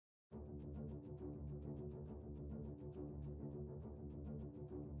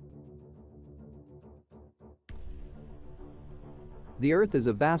The Earth is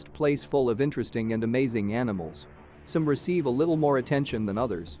a vast place full of interesting and amazing animals. Some receive a little more attention than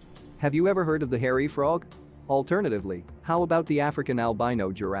others. Have you ever heard of the hairy frog? Alternatively, how about the African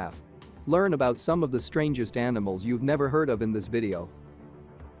albino giraffe? Learn about some of the strangest animals you've never heard of in this video.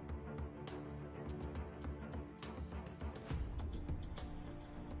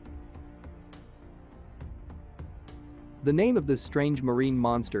 The name of this strange marine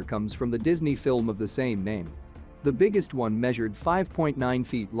monster comes from the Disney film of the same name. The biggest one measured 5.9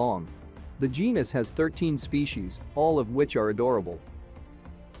 feet long. The genus has 13 species, all of which are adorable.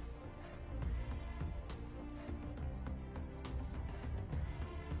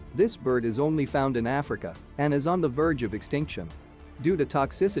 This bird is only found in Africa and is on the verge of extinction. Due to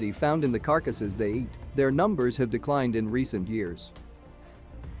toxicity found in the carcasses they eat, their numbers have declined in recent years.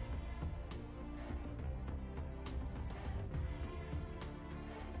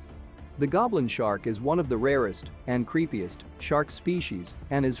 The goblin shark is one of the rarest and creepiest shark species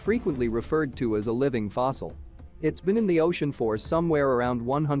and is frequently referred to as a living fossil. It's been in the ocean for somewhere around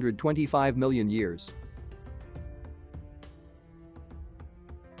 125 million years.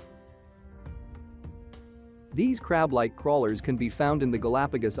 These crab-like crawlers can be found in the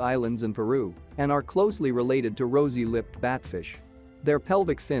Galapagos Islands and Peru and are closely related to rosy-lipped batfish. Their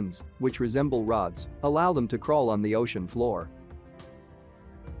pelvic fins, which resemble rods, allow them to crawl on the ocean floor.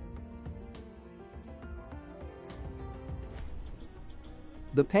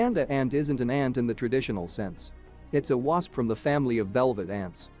 The panda ant isn't an ant in the traditional sense. It's a wasp from the family of velvet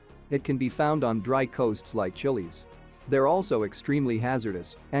ants. It can be found on dry coasts like Chile's. They're also extremely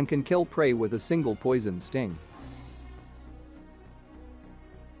hazardous and can kill prey with a single poison sting.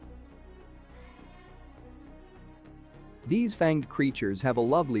 These fanged creatures have a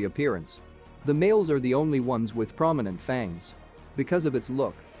lovely appearance. The males are the only ones with prominent fangs. Because of its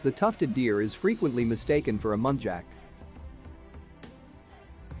look, the tufted deer is frequently mistaken for a muntjac.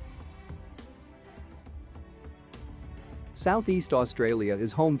 Southeast Australia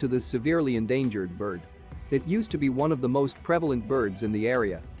is home to this severely endangered bird. It used to be one of the most prevalent birds in the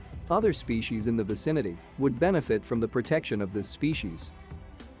area. Other species in the vicinity would benefit from the protection of this species.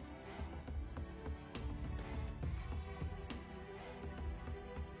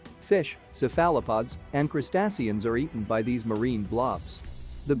 Fish, cephalopods, and crustaceans are eaten by these marine blobs.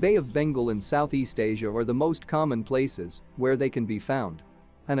 The Bay of Bengal and Southeast Asia are the most common places where they can be found.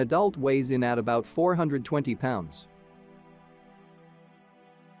 An adult weighs in at about 420 pounds.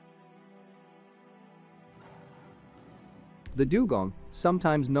 The dugong,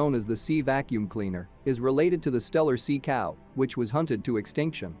 sometimes known as the sea vacuum cleaner, is related to the Steller sea cow, which was hunted to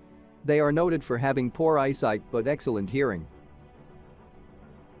extinction. They are noted for having poor eyesight but excellent hearing.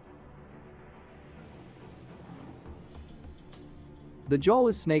 The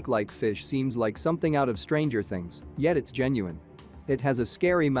jawless snake-like fish seems like something out of Stranger Things, yet it's genuine. It has a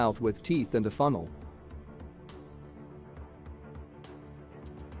scary mouth with teeth and a funnel.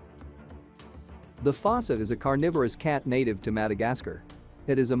 The Kafshët is a carnivorous cat native to Madagascar.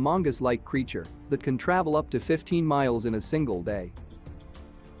 It is a mongoose-like creature that can travel up to 15 miles in a single day.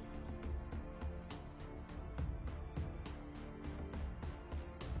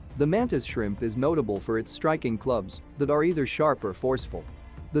 The mantis shrimp is notable for its striking clubs that are either sharp or forceful.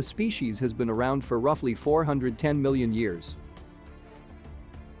 The species has been around for roughly 410 million years.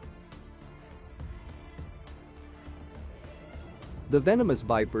 The venomous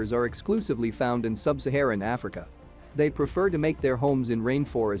vipers are exclusively found in sub-Saharan Africa. They prefer to make their homes in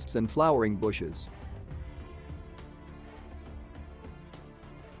rainforests and flowering bushes.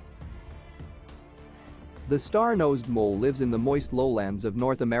 The star-nosed mole lives in the moist lowlands of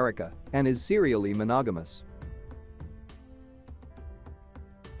North America and is serially monogamous.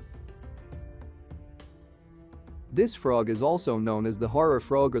 This frog is also known as the horror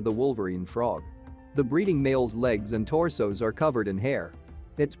frog or the Wolverine frog. The breeding male's legs and torsos are covered in hair.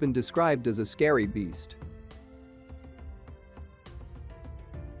 It's been described as a scary beast.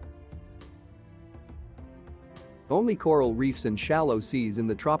 Only coral reefs and shallow seas in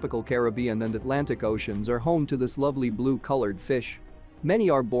the tropical Caribbean and Atlantic Oceans are home to this lovely blue-colored fish. Many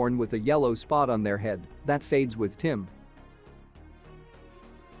are born with a yellow spot on their head that fades with time.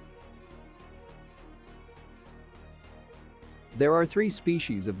 There are 3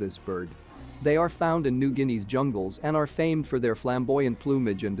 species of this bird. They are found in New Guinea's jungles and are famed for their flamboyant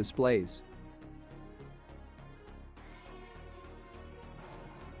plumage and displays.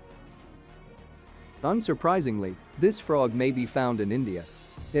 Unsurprisingly, this frog may be found in India.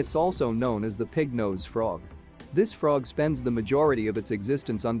 It's also known as the pig-nose frog. This frog spends the majority of its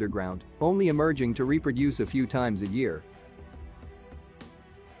existence underground, only emerging to reproduce a few times a year.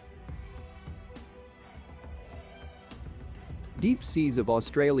 Deep seas of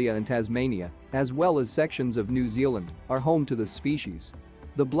Australia and Tasmania, as well as sections of New Zealand, are home to this species.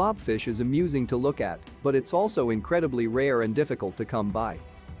 The blobfish is amusing to look at, but it's also incredibly rare and difficult to come by.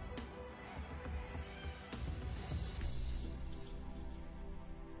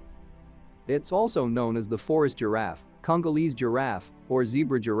 It's also known as the forest giraffe, Congolese giraffe, or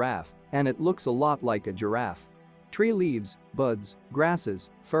zebra giraffe, and it looks a lot like a giraffe. Tree leaves, buds, grasses,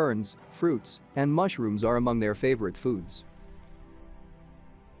 ferns, fruits, and mushrooms are among their favorite foods.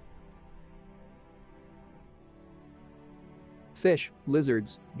 Fish,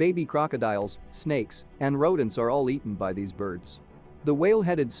 lizards, baby crocodiles, snakes, and rodents are all eaten by these birds. The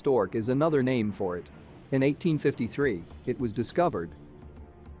whale-headed stork is another name for it. In 1853, it was discovered.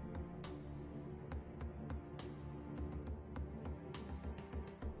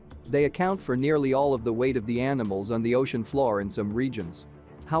 They account for nearly all of the weight of the animals on the ocean floor in some regions.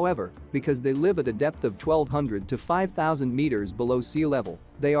 However, because they live at a depth of 1,200 to 5,000 meters below sea level,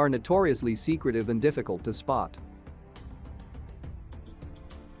 they are notoriously secretive and difficult to spot.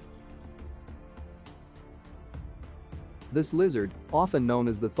 This lizard, often known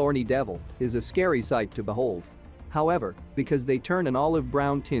as the thorny devil, is a scary sight to behold. However, because they turn an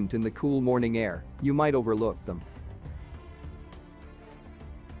olive-brown tint in the cool morning air, you might overlook them.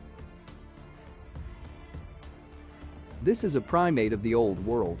 This is a primate of the Old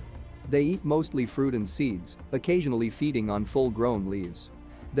World. They eat mostly fruit and seeds, occasionally feeding on full-grown leaves.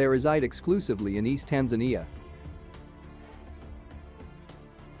 They reside exclusively in East Tanzania.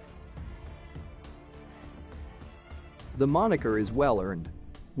 The moniker is well-earned.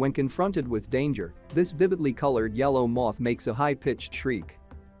 When confronted with danger, this vividly colored yellow moth makes a high-pitched shriek.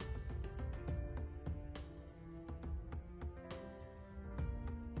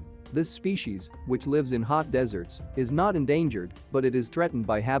 This species, which lives in hot deserts, is not endangered, but it is threatened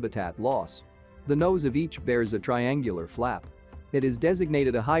by habitat loss. The nose of each bears a triangular flap. It is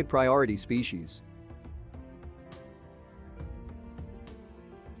designated a high-priority species.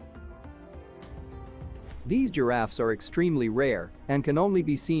 These giraffes are extremely rare and can only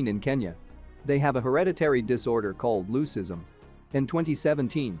be seen in Kenya. They have a hereditary disorder called leucism. In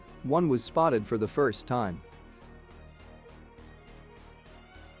 2017, one was spotted for the first time.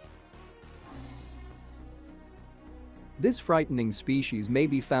 This frightening species may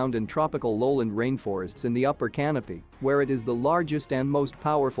be found in tropical lowland rainforests in the upper canopy, where it is the largest and most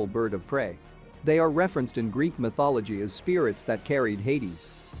powerful bird of prey. They are referenced in Greek mythology as spirits that carried Hades.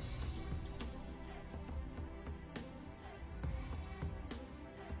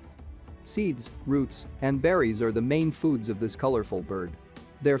 Seeds, roots, and berries are the main foods of this colorful bird.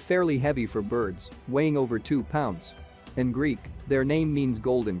 They're fairly heavy for birds, weighing over 2 pounds. In Greek, their name means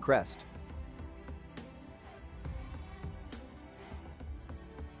golden crest.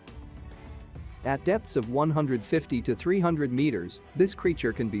 At depths of 150 to 300 meters, this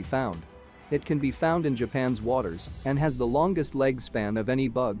creature can be found. It can be found in Japan's waters and has the longest leg span of any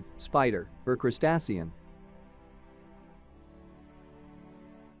bug, spider, or crustacean.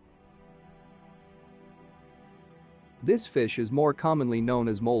 This fish is more commonly known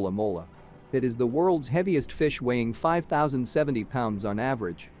as mola mola. It is the world's heaviest fish, weighing 5,070 pounds on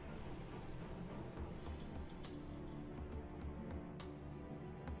average.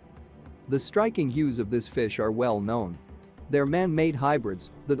 The striking hues of this fish are well known. They're man-made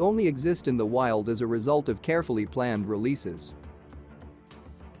hybrids that only exist in the wild as a result of carefully planned releases.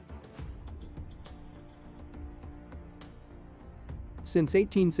 Since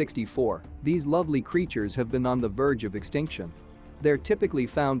 1864, these lovely creatures have been on the verge of extinction. They're typically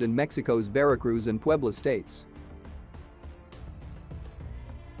found in Mexico's Veracruz and Puebla states.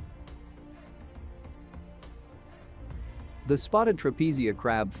 The spotted trapezia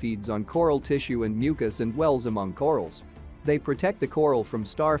crab feeds on coral tissue and mucus and dwells among corals. They protect the coral from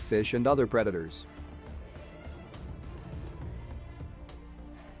starfish and other predators.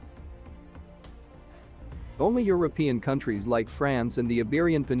 Only European countries like France and the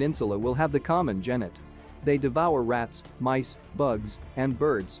Iberian Peninsula will have the common genet. They devour rats, mice, bugs, and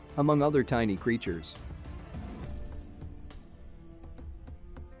birds, among other tiny creatures.